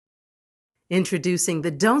Introducing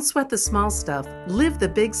the Don't Sweat the Small Stuff, Live the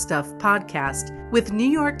Big Stuff podcast with New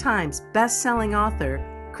York Times best-selling author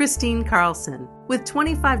Kristine Carlson. With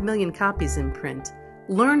 25 million copies in print,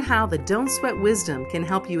 learn how the Don't Sweat wisdom can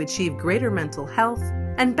help you achieve greater mental health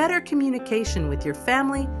and better communication with your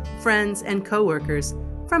family, friends, and coworkers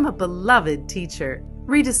from a beloved teacher.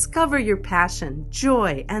 Rediscover your passion,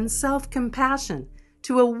 joy, and self-compassion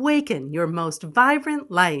to awaken your most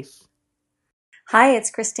vibrant life. Hi,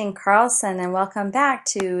 it's Kristine Carlson, and welcome back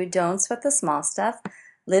to Don't Sweat the Small Stuff,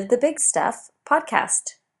 Live the Big Stuff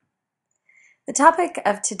podcast. The topic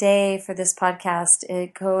of today for this podcast,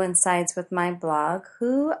 it coincides with my blog,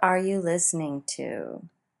 Who Are You Listening To?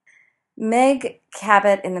 Meg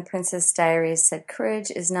Cabot in The Princess Diaries said,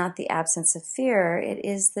 courage is not the absence of fear, it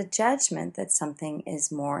is the judgment that something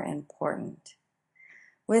is more important.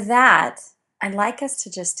 With that, I'd like us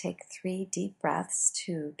to just take 3 deep breaths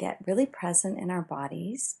to get really present in our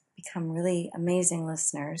bodies, become really amazing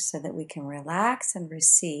listeners so that we can relax and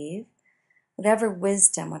receive whatever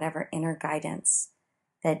wisdom, whatever inner guidance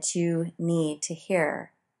that you need to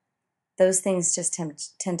hear. Those things just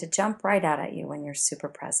tend to jump right out at you when you're super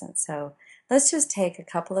present. So let's just take a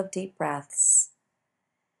couple of deep breaths,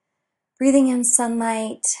 breathing in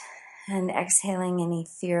sunlight and exhaling any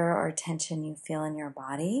fear or tension you feel in your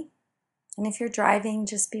body. And if you're driving,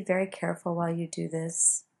 just be very careful while you do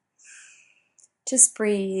this. Just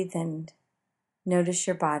breathe and notice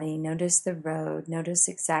your body, notice the road, notice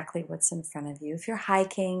exactly what's in front of you. If you're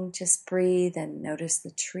hiking, just breathe and notice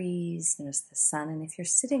the trees, notice the sun. And if you're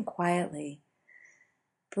sitting quietly,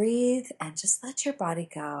 breathe and just let your body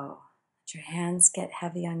go. Let your hands get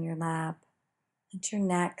heavy on your lap. Let your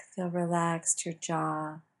neck feel relaxed, your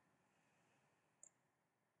jaw.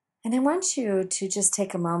 And I want you to just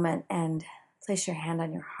take a moment and place your hand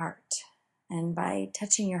on your heart. And by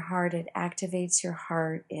touching your heart, it activates your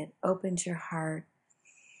heart, it opens your heart.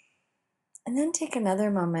 And then take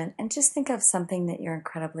another moment and just think of something that you're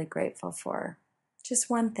incredibly grateful for.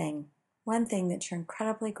 Just one thing that you're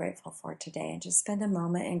incredibly grateful for today. And just spend a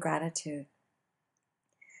moment in gratitude.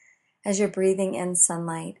 As you're breathing in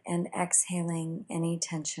sunlight and exhaling any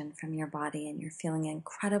tension from your body and you're feeling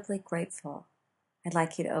incredibly grateful, I'd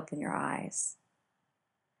like you to open your eyes.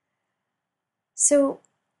 So,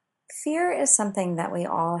 fear is something that we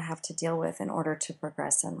all have to deal with in order to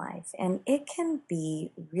progress in life. And it can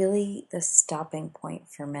be really the stopping point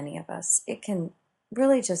for many of us. It can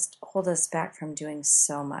really just hold us back from doing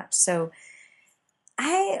so much. So,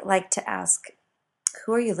 I like to ask,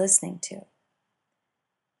 who are you listening to?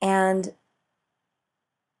 And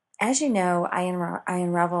as you know, I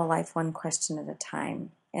unravel life one question at a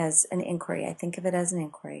time. As an inquiry. I think of it as an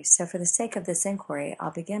inquiry. So for the sake of this inquiry,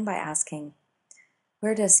 I'll begin by asking,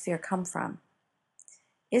 where does fear come from?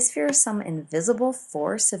 Is fear some invisible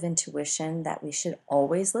force of intuition that we should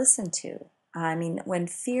always listen to? I mean, when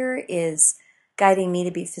fear is guiding me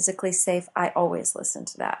to be physically safe, I always listen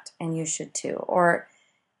to that, and you should too. Or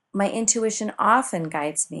my intuition often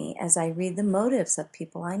guides me as I read the motives of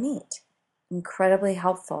people I meet. Incredibly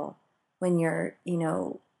helpful when you're,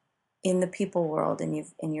 in the people world and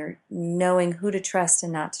you're knowing who to trust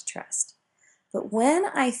and not to trust. But when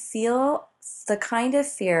I feel the kind of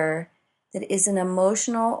fear that is an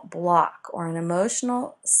emotional block or an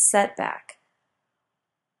emotional setback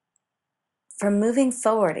from moving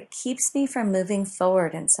forward, it keeps me from moving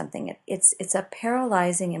forward in something. It's a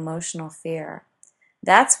paralyzing emotional fear.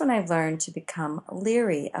 That's when I've learned to become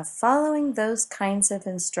leery of following those kinds of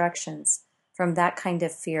instructions from that kind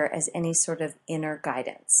of fear as any sort of inner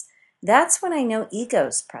guidance. That's when I know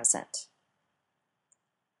ego's present.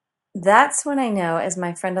 That's when I know, as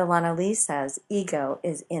my friend Alana Lee says, ego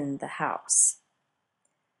is in the house.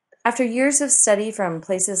 After years of study from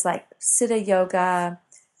places like Siddha Yoga,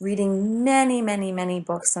 reading many, many, many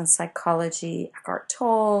books on psychology, Eckhart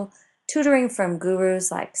Tolle, tutoring from gurus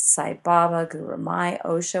like Sai Baba, Guru Mai,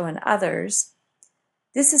 Osho, and others,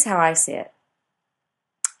 this is how I see it.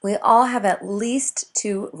 We all have at least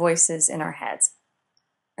 2 voices in our heads.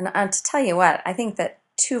 And to tell you what, I think that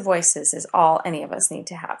 2 voices is all any of us need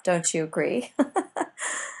to have. Don't you agree?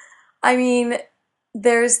 I mean,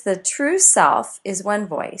 there's the true self is one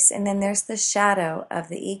voice, and then there's the shadow of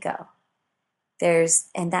the ego.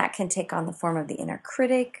 And that can take on the form of the inner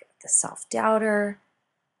critic, the self-doubter.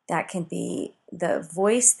 That can be the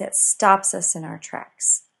voice that stops us in our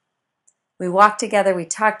tracks. We walk together, we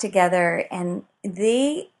talk together, and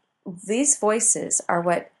these voices are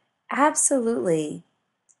what absolutely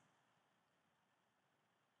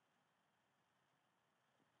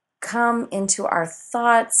come into our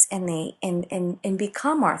thoughts and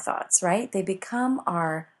become our thoughts, right? They become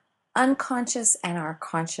our unconscious and our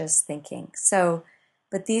conscious thinking.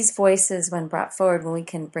 But these voices, when brought forward, when we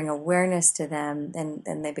can bring awareness to them,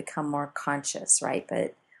 then they become more conscious, right?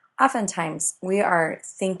 But oftentimes we are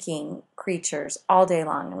thinking creatures all day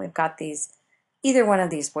long, and we've got either one of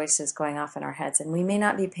these voices going off in our heads, and we may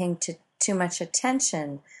not be paying too much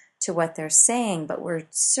attention to what they're saying, but we're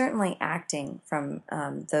certainly acting from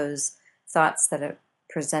those thoughts that are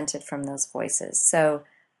presented from those voices. So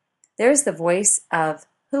there's the voice of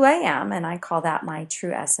who I am, and I call that my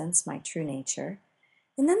true essence, my true nature.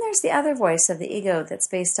 And then there's the other voice of the ego that's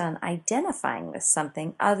based on identifying with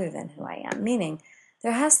something other than who I am, meaning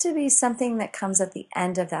there has to be something that comes at the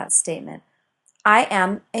end of that statement. I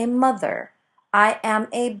am a mother. I am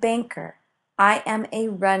a banker. I am a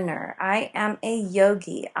runner. I am a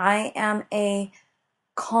yogi. I am a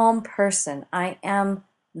calm person. I am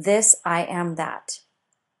this. I am that.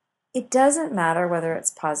 It doesn't matter whether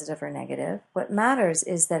it's positive or negative. What matters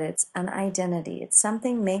is that it's an identity. It's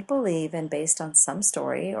something make-believe and based on some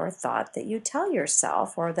story or thought that you tell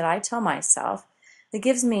yourself or that I tell myself that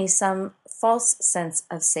gives me some false sense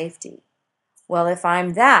of safety. Well, if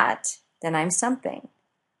I'm that, then I'm something.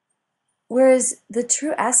 Whereas the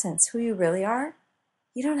true essence, who you really are,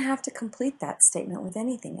 you don't have to complete that statement with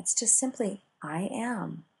anything. It's just simply, I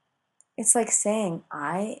am. It's like saying,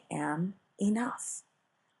 I am enough.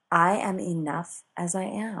 I am enough as I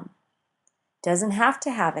am. Doesn't have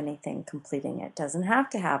to have anything completing it. Doesn't have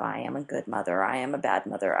to have I am a good mother, I am a bad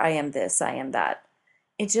mother, I am this, I am that.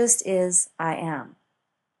 It just is I am.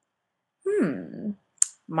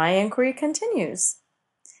 My inquiry continues.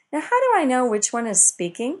 Now, how do I know which one is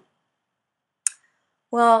speaking?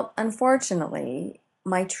 Well, unfortunately,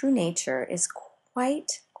 my true nature is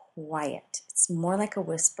quite quiet. It's more like a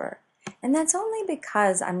whisper. And that's only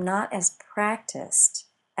because I'm not as practiced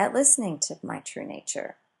at listening to my true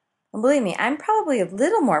nature. And believe me, I'm probably a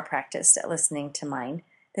little more practiced at listening to mine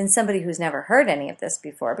than somebody who's never heard any of this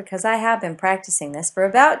before, because I have been practicing this for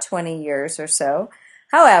about 20 years or so.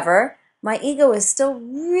 However, my ego is still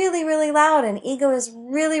really, really loud, and ego is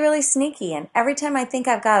really, really sneaky. And every time I think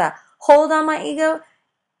I've got a hold on my ego,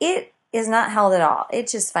 it is not held at all. It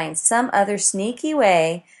just finds some other sneaky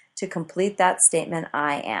way to complete that statement,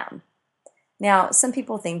 I am. Now, some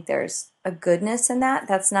people think there's a goodness in that.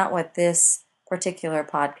 That's not what this particular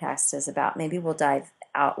podcast is about. Maybe we'll dive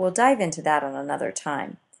into that on another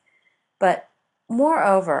time. But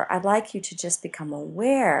moreover, I'd like you to just become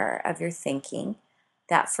aware of your thinking,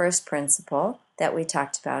 that first principle that we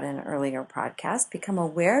talked about in an earlier podcast. Become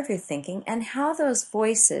aware of your thinking and how those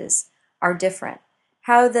voices are different.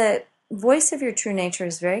 How the voice of your true nature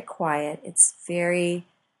is very quiet. It's very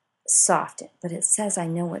soft, but it says, I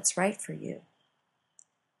know what's right for you.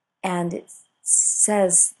 And it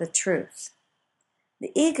says the truth.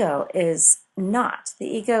 The ego is not. The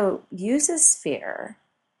ego uses fear,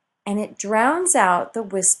 and it drowns out the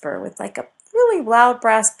whisper with like a really loud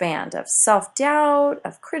brass band of self-doubt,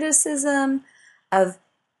 of criticism, of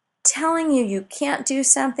telling you can't do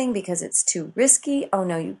something because it's too risky. Oh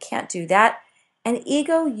no, you can't do that. And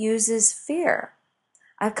ego uses fear.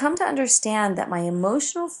 I've come to understand that my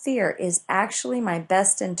emotional fear is actually my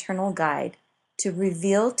best internal guide to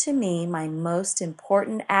reveal to me my most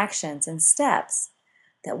important actions and steps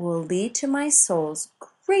that will lead to my soul's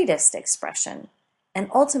greatest expression and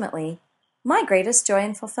ultimately my greatest joy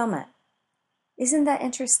and fulfillment. Isn't that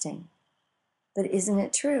interesting? But isn't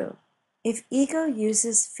it true? If ego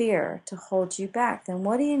uses fear to hold you back, then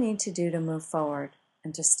what do you need to do to move forward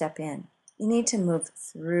and to step in? You need to move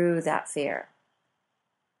through that fear.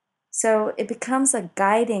 So it becomes a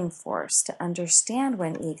guiding force to understand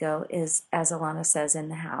when ego is, as Alana says in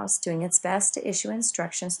the house, doing its best to issue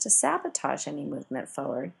instructions to sabotage any movement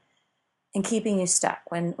forward and keeping you stuck.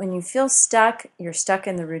 When you feel stuck, you're stuck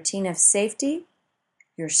in the routine of safety,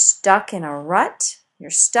 you're stuck in a rut, you're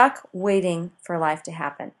stuck waiting for life to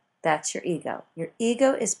happen. That's your ego. Your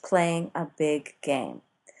ego is playing a big game.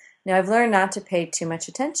 Now, I've learned not to pay too much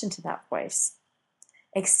attention to that voice,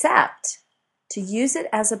 except to use it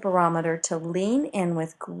as a barometer to lean in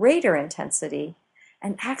with greater intensity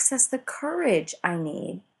and access the courage I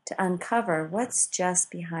need to uncover what's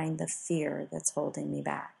just behind the fear that's holding me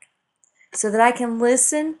back, so that I can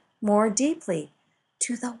listen more deeply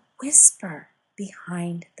to the whisper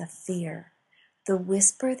behind the fear, the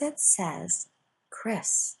whisper that says,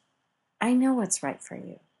 Chris, I know what's right for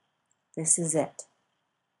you. This is it.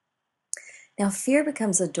 Now, fear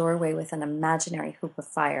becomes a doorway with an imaginary hoop of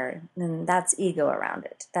fire, and that's ego around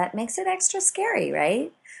it. That makes it extra scary,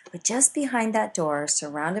 right? But just behind that door,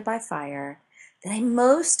 surrounded by fire, that I'm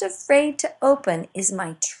most afraid to open is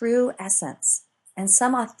my true essence and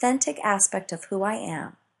some authentic aspect of who I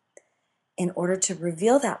am. in order to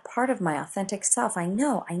reveal that part of my authentic self, I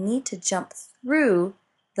know I need to jump through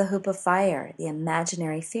the hoop of fire, the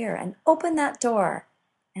imaginary fear, and open that door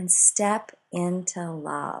and step into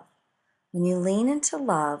love. When you lean into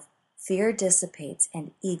love, fear dissipates and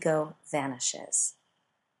ego vanishes.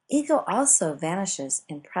 Ego also vanishes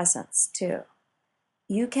in presence too.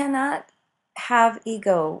 You cannot have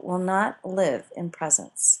ego, will not live in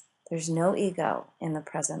presence. There's no ego in the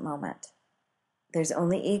present moment. There's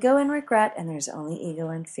only ego in regret, and there's only ego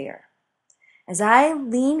in fear. As I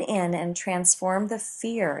lean in and transform the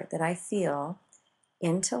fear that I feel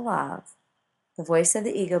into love, the voice of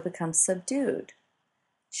the ego becomes subdued,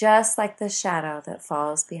 just like the shadow that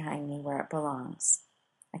falls behind me where it belongs.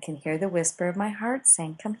 I can hear the whisper of my heart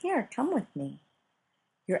saying, "Come here, come with me."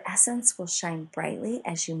 Your essence will shine brightly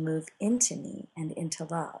as you move into me and into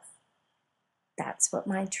love. That's what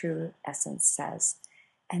my true essence says.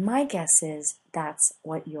 And my guess is that's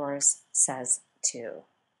what yours says too.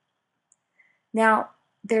 Now,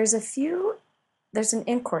 there's an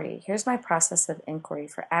inquiry. Here's my process of inquiry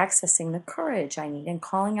for accessing the courage I need in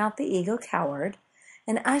calling out the ego coward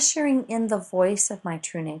and ushering in the voice of my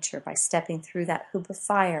true nature by stepping through that hoop of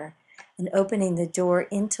fire and opening the door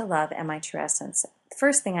into love and my true essence. The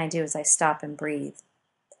first thing I do is I stop and breathe.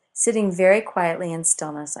 Sitting very quietly in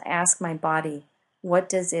stillness, I ask my body, what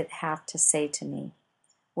does it have to say to me?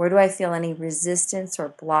 Where do I feel any resistance or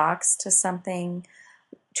blocks to something,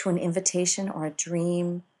 to an invitation or a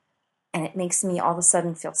dream? And it makes me all of a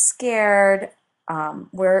sudden feel scared.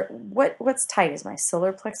 What's tight? Is my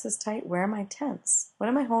solar plexus tight? Where am I tense? What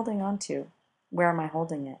am I holding on to? Where am I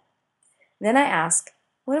holding it? Then I ask,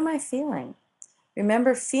 what am I feeling?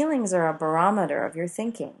 Remember, feelings are a barometer of your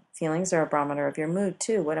thinking. Feelings are a barometer of your mood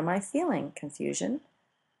too. What am I feeling? Confusion.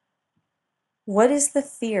 What is the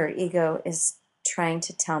fear ego is trying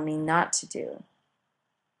to tell me not to do?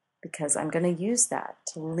 Because I'm going to use that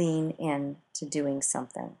to lean in to doing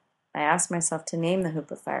something. I ask myself to name the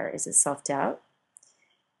hoop of fire. Is it self-doubt?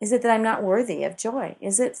 Is it that I'm not worthy of joy?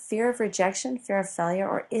 Is it fear of rejection, fear of failure,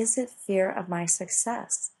 or is it fear of my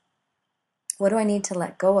success? What do I need to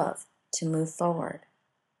let go of to move forward?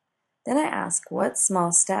 Then I ask, what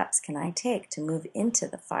small steps can I take to move into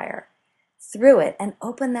the fire, through it, and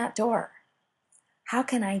open that door? How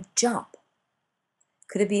can I jump?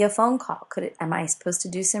 Could it be a phone call? Am I supposed to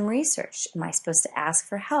do some research? Am I supposed to ask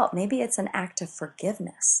for help? Maybe it's an act of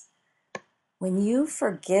forgiveness. When you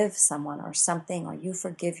forgive someone or something, or you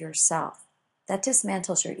forgive yourself, that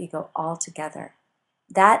dismantles your ego altogether.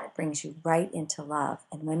 That brings you right into love.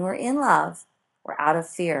 And when we're in love, we're out of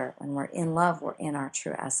fear. When we're in love, we're in our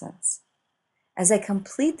true essence. As I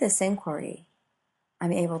complete this inquiry,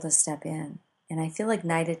 I'm able to step in, and I feel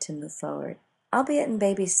ignited to move forward, albeit in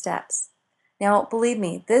baby steps. Now, believe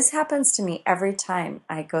me, this happens to me every time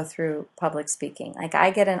I go through public speaking. Like,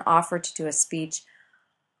 I get an offer to do a speech.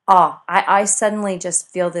 I suddenly just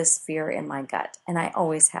feel this fear in my gut, and I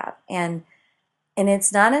always have. And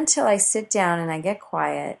it's not until I sit down and I get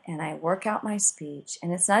quiet and I work out my speech,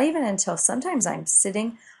 and it's not even until sometimes I'm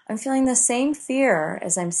feeling the same fear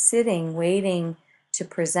as I'm sitting waiting to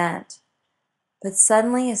present. But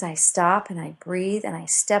suddenly, as I stop and I breathe and I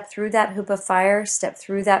step through that hoop of fire, step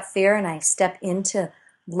through that fear, and I step into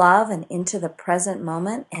love and into the present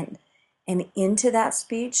moment and into that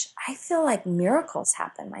speech, I feel like miracles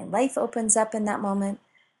happen. My life opens up in that moment.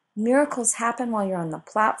 Miracles happen while you're on the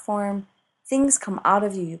platform. Things come out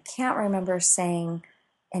of you you can't remember saying,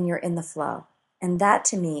 and you're in the flow. And that,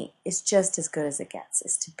 to me, is just as good as it gets,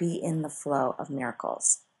 is to be in the flow of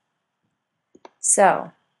miracles.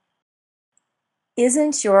 So,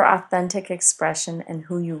 isn't your authentic expression and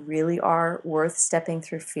who you really are worth stepping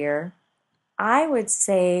through fear? I would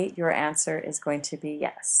say your answer is going to be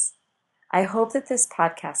yes. I hope that this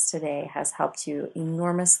podcast today has helped you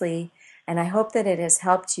enormously, and I hope that it has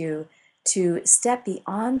helped you to step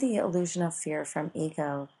beyond the illusion of fear from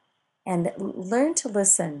ego and learn to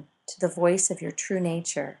listen to the voice of your true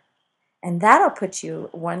nature. And that'll put you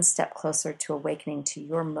one step closer to awakening to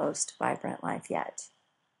your most vibrant life yet.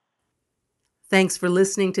 Thanks for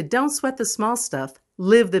listening to Don't Sweat the Small Stuff,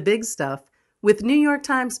 Live the Big Stuff with New York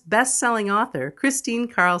Times best-selling author Kristine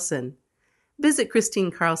Carlson. Visit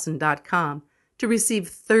KristineCarlson.com to receive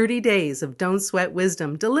 30 days of Don't Sweat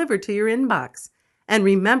wisdom delivered to your inbox. And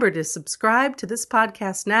remember to subscribe to this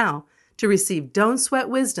podcast now to receive Don't Sweat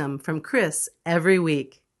wisdom from Chris every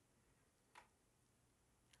week.